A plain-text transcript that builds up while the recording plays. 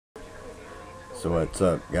So what's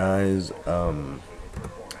up, guys? A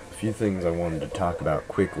few things I wanted to talk about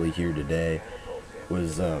quickly here today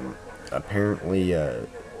was apparently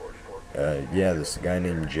this guy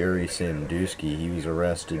named Jerry Sandusky. He was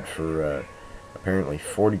arrested for apparently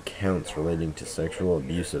 40 counts relating to sexual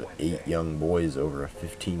abuse of 8 young boys over a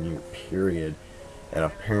 15-year period, and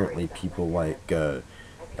apparently people like Joe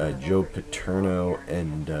Paterno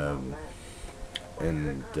and the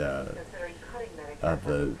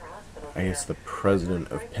I guess the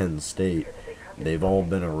president of Penn State, they've all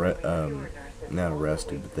been not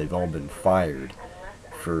arrested, but they've all been fired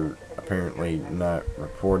for apparently not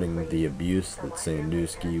reporting the abuse that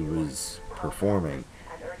Sandusky was performing.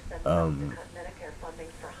 And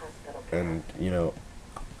the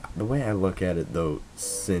way I look at it, though,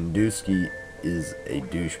 Sandusky is a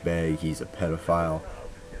douchebag. He's a pedophile.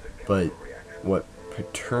 But what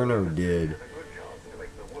Paterno did,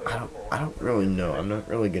 I don't really know. I'm not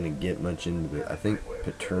really gonna get much into it. I think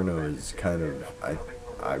Paterno is I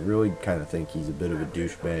really kind of think he's a bit of a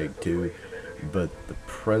douchebag too. But the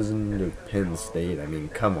president of Penn State, I mean,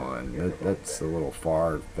 come on, that's a little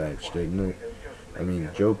far-fetched, isn't it? I mean,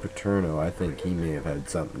 Joe Paterno, I think he may have had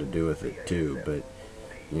something to do with it too. But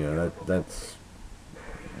that's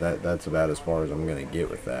about as far as I'm gonna get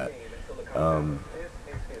with that.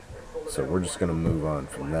 So we're just going to move on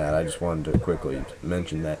from that. I just wanted to quickly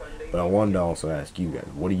mention that. But I wanted to also ask you guys,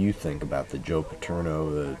 what do you think about the Joe Paterno,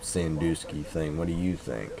 the Sandusky thing? What do you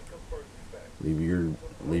think? Leave your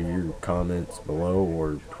comments below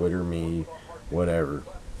or Twitter me, whatever.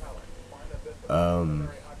 And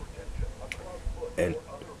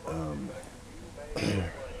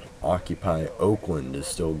Occupy Oakland is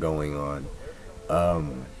still going on.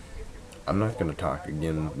 I'm not going to talk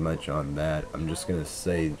again much on that. I'm just going to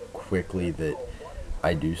say quickly that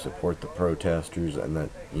I do support the protesters, and that,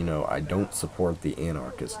 I don't support the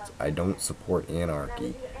anarchists. I don't support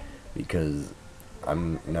anarchy because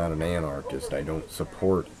I'm not an anarchist. I don't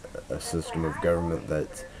support a system of government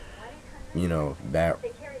that's, that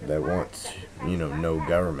wants, no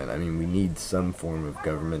government. I mean, we need some form of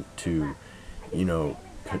government to,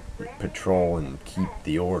 patrol and keep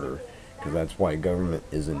the order, because that's why government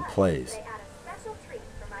is in place.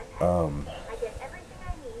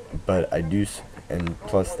 But I do, and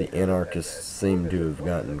plus the anarchists seem to have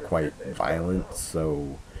gotten quite violent,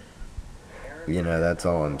 so, that's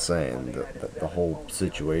all I'm saying. The whole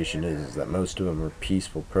situation is that most of them are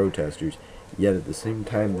peaceful protesters, yet at the same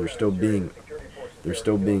time they're still being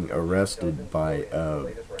arrested by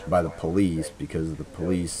the police, because the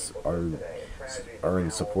police are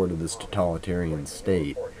in support of this totalitarian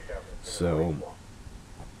state. So,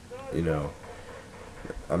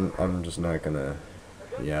 I'm just not gonna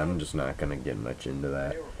get much into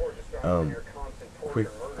that.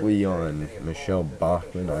 Quickly on Michelle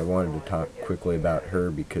Bachmann, I wanted to talk quickly about her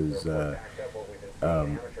because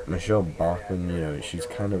Michelle Bachmann, she's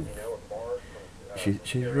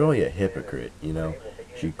really a hypocrite.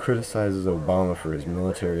 She criticizes Obama for his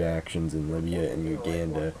military actions in Libya and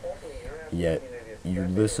Uganda, yet you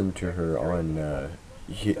listen to her on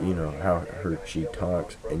how she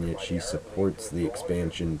talks, and yet she supports the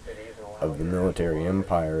expansion of the military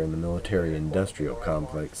empire and the military industrial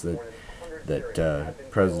complex that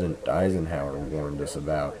President Eisenhower warned us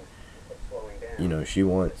about. She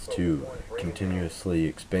wants to continuously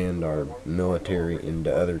expand our military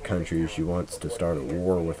into other countries. She wants to start a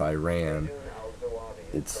war with Iran.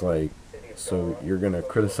 It's like, so you're going to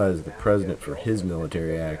criticize the president for his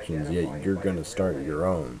military actions, yet you're going to start your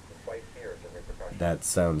own. That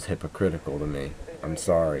sounds hypocritical to me. I'm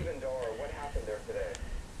sorry.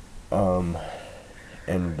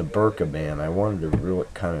 And the Burqa ban, I wanted to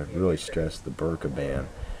really stress the Burqa ban,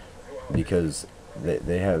 because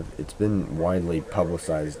they have, it's been widely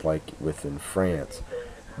publicized, like within France.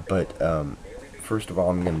 But first of all,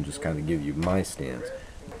 I'm going to just kind of give you my stance.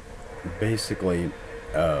 Basically,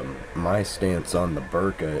 my stance on the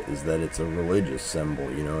Burqa is that it's a religious symbol.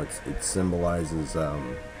 It symbolizes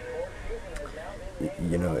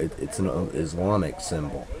it's an Islamic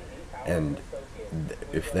symbol, and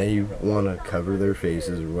if they want to cover their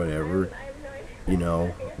faces or whatever,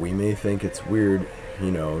 we may think it's weird,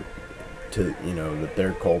 that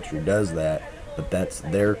their culture does that, but that's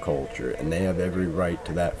their culture, and they have every right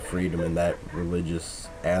to that freedom and that religious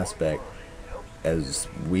aspect, as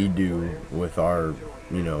we do with our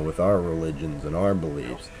religions and our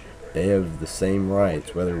beliefs. They have the same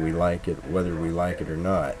rights, whether we like it or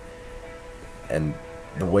not. And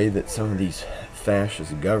the way that some of these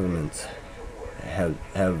fascist governments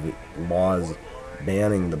have laws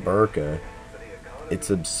banning the burqa, it's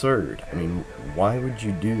absurd. I mean, why would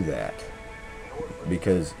you do that?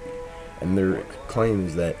 Because and their claim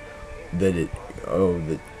is that it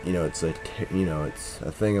that it's it's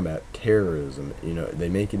a thing about terrorism. They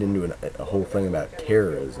make it into a whole thing about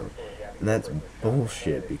terrorism, and that's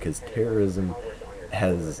bullshit, because terrorism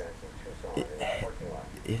has it,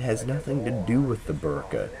 it has nothing to do with the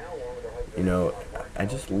burqa. I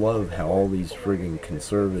just love how all these friggin'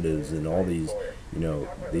 conservatives and all these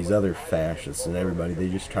these other fascists and everybody, they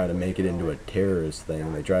just try to make it into a terrorist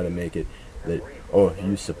thing. They try to make it that, oh, if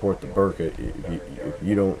you support the burqa, if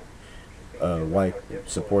you don't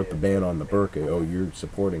support the ban on the burqa, oh, you're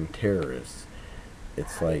supporting terrorists.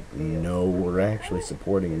 It's like, no, we're actually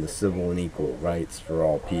supporting the civil and equal rights for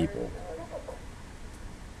all people.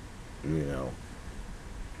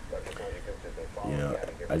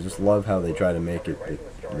 I just love how they try to make it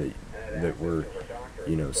that we're,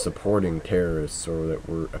 supporting terrorists, or that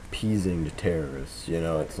we're appeasing to terrorists.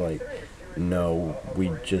 It's like, no, we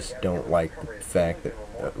just don't like the fact that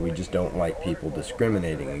we just don't like people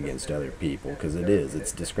discriminating against other people, because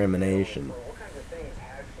it's discrimination.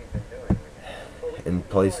 In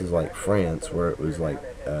places like France, where it was like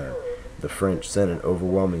the French Senate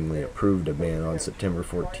overwhelmingly approved a ban on September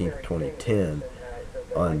 14th, 2010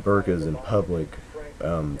 on burqas in public.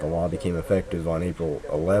 The law became effective on April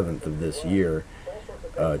 11th of this year,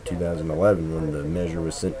 2011, when the measure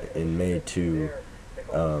was sent in May to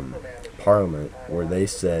Parliament, where they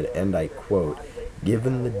said, and I quote,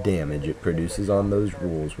 "Given the damage it produces on those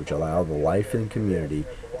rules which allow the life and community,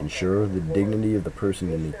 ensure the dignity of the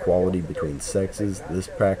person and equality between sexes, this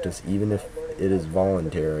practice, even if it is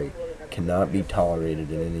voluntary, cannot be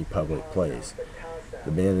tolerated in any public place."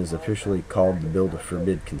 The ban is officially called the bill to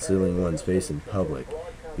forbid concealing one's face in public,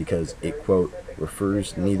 because it, quote,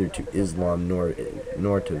 refers neither to Islam nor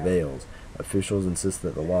to veils. Officials insist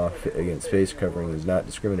that the law against face covering is not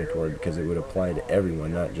discriminatory because it would apply to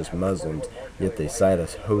everyone, not just Muslims, yet they cite a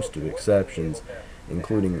host of exceptions,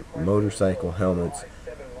 including motorcycle helmets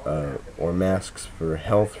or masks for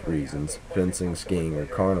health reasons, fencing, skiing, or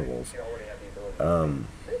carnivals.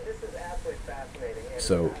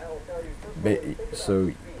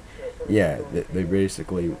 They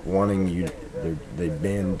basically wanting you. They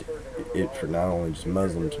banned it for not only just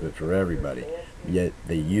Muslims but for everybody. Yet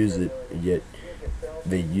they use it.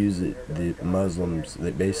 The Muslims, they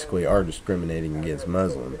basically are discriminating against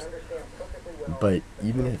Muslims. But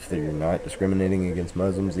even if they're not discriminating against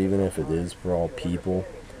Muslims, even if it is for all people,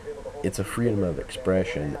 it's a freedom of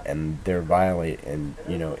expression, and anybody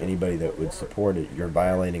that would support it, you're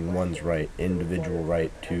violating one's individual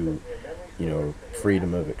right to,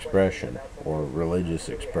 freedom of expression or religious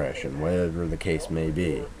expression, whatever the case may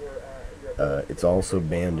be. It's also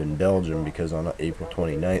banned in Belgium because on April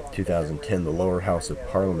 29th, 2010, the lower house of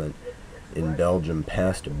Parliament in Belgium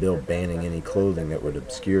passed a bill banning any clothing that would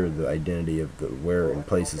obscure the identity of the wearer in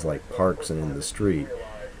places like parks and in the street.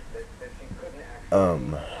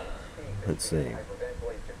 Let's see.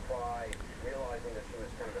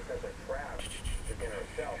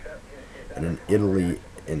 And in Italy,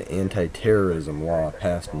 an anti-terrorism law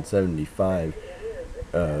passed in 1975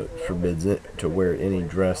 forbids it to wear any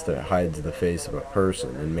dress that hides the face of a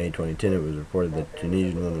person. In May 2010, it was reported that a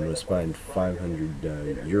Tunisian woman was fined 500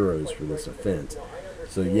 euros for this offense.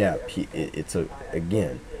 So yeah, it's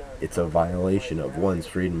a violation of one's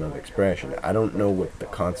freedom of expression. I don't know what the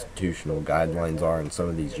constitutional guidelines are in some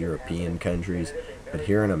of these European countries, but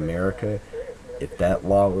here in America, if that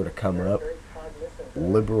law were to come up,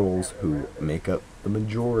 liberals who make up the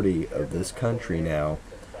majority of this country now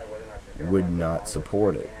would not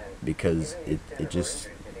support it, because it just,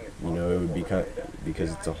 it would be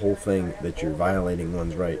because it's a whole thing that you're violating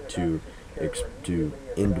one's right to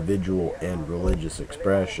individual and religious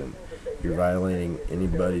expression. You're violating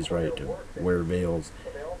anybody's right to wear veils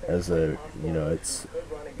as it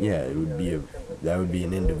would be that would be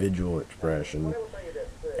an individual expression,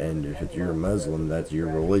 and if you're a Muslim, that's your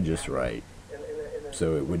religious right.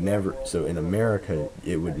 So in America,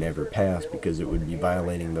 it would never pass because it would be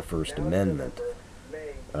violating the First Amendment.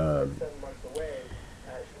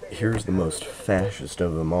 Here's the most fascist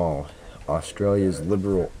of them all. Australia's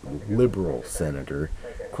liberal senator,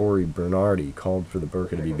 Cory Bernardi, called for the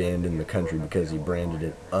burqa to be banned in the country because he branded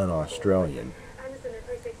it un-Australian.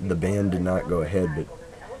 The ban did not go ahead,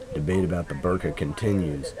 but debate about the burqa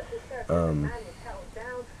continues.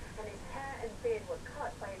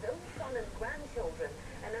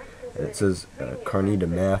 It says Carnita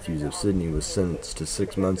Matthews of Sydney was sentenced to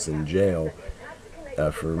 6 months in jail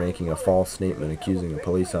for making a false statement accusing a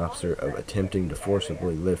police officer of attempting to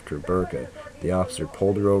forcibly lift her burqa. The officer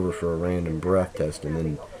pulled her over for a random breath test and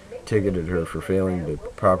then ticketed her for failing to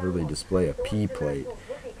properly display a P plate.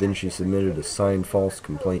 Then she submitted a signed false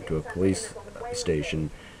complaint to a police station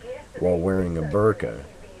while wearing a burqa.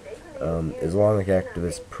 Islamic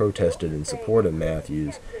activists protested in support of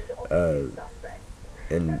Matthews,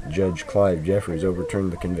 and Judge Clive Jeffries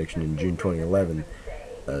overturned the conviction in June 2011,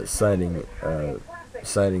 citing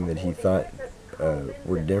that he thought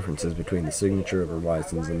were differences between the signature of her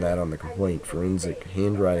license and that on the complaint. Forensic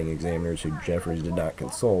handwriting examiners, who Jeffries did not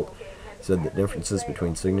consult, said that differences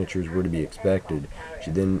between signatures were to be expected.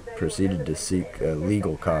 She then proceeded to seek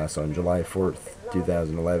legal costs. On July 4th,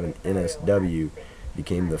 2011, NSW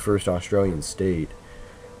became the first Australian state,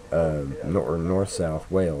 or North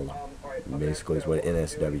South Wales, basically is what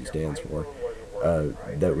NSW stands for,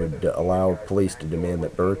 that would allow police to demand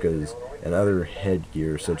that burqas and other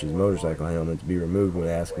headgear, such as motorcycle helmets, be removed when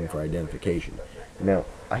asking for identification. Now,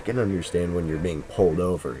 I can understand when you're being pulled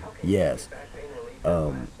over, yes,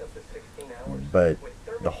 but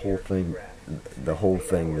the whole thing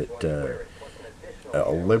that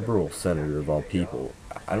a liberal senator of all people,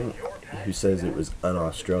 who says it was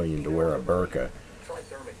un-Australian to wear a burqa.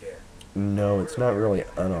 No, it's not really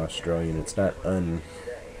un-Australian. It's not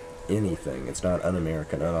anything. It's not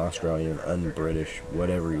un-American, un-Australian, un-British,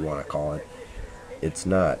 whatever you want to call it. It's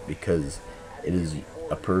not, because it is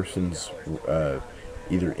a person's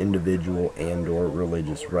either individual and or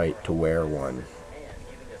religious right to wear one.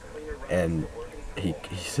 And he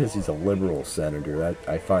says he's a liberal senator.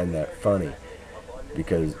 I find that funny,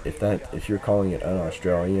 because if you're calling it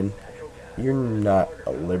un-Australian, you're not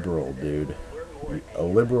a liberal, dude. A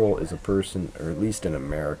liberal is a person, or at least in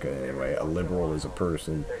America anyway, a liberal is a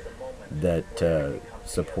person that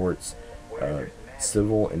supports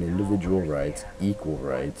civil and individual rights, equal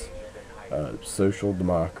rights, social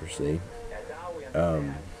democracy,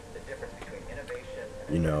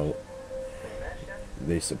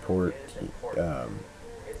 they support,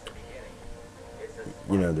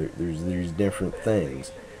 there's different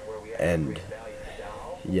things, and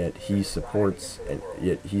yet he supports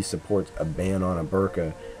a ban on a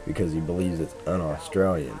burqa because he believes it's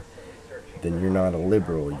un-Australian. Then you're not a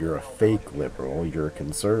liberal, you're a fake liberal, you're a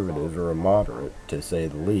conservative or a moderate, to say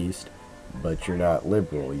the least, but you're not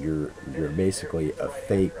liberal, you're basically a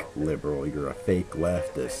fake liberal, you're a fake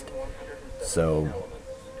leftist. So,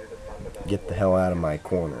 get the hell out of my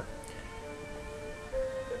corner,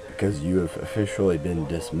 because you have officially been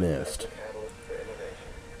dismissed.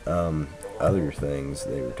 Other things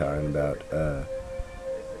they were talking about,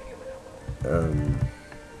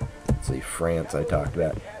 let's see, France I talked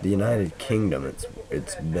about. The United Kingdom,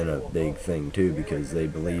 it's been a big thing too, because they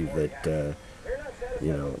believe that,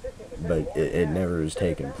 but it never has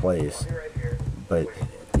taken place. But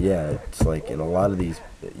yeah, it's like in a lot of these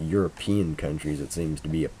European countries it seems to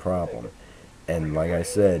be a problem. And like I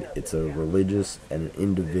said, it's a religious and an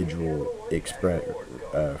individual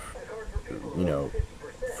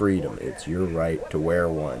freedom. It's your right to wear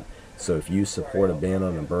one. So if you support a ban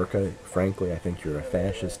on the burqa, frankly, I think you're a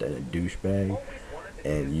fascist and a douchebag,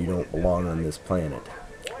 and you don't belong on this planet.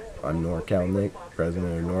 I'm NorCal Nick,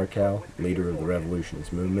 president of NorCal, leader of the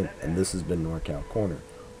revolutionist movement, and this has been NorCal Corner.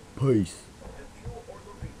 Peace.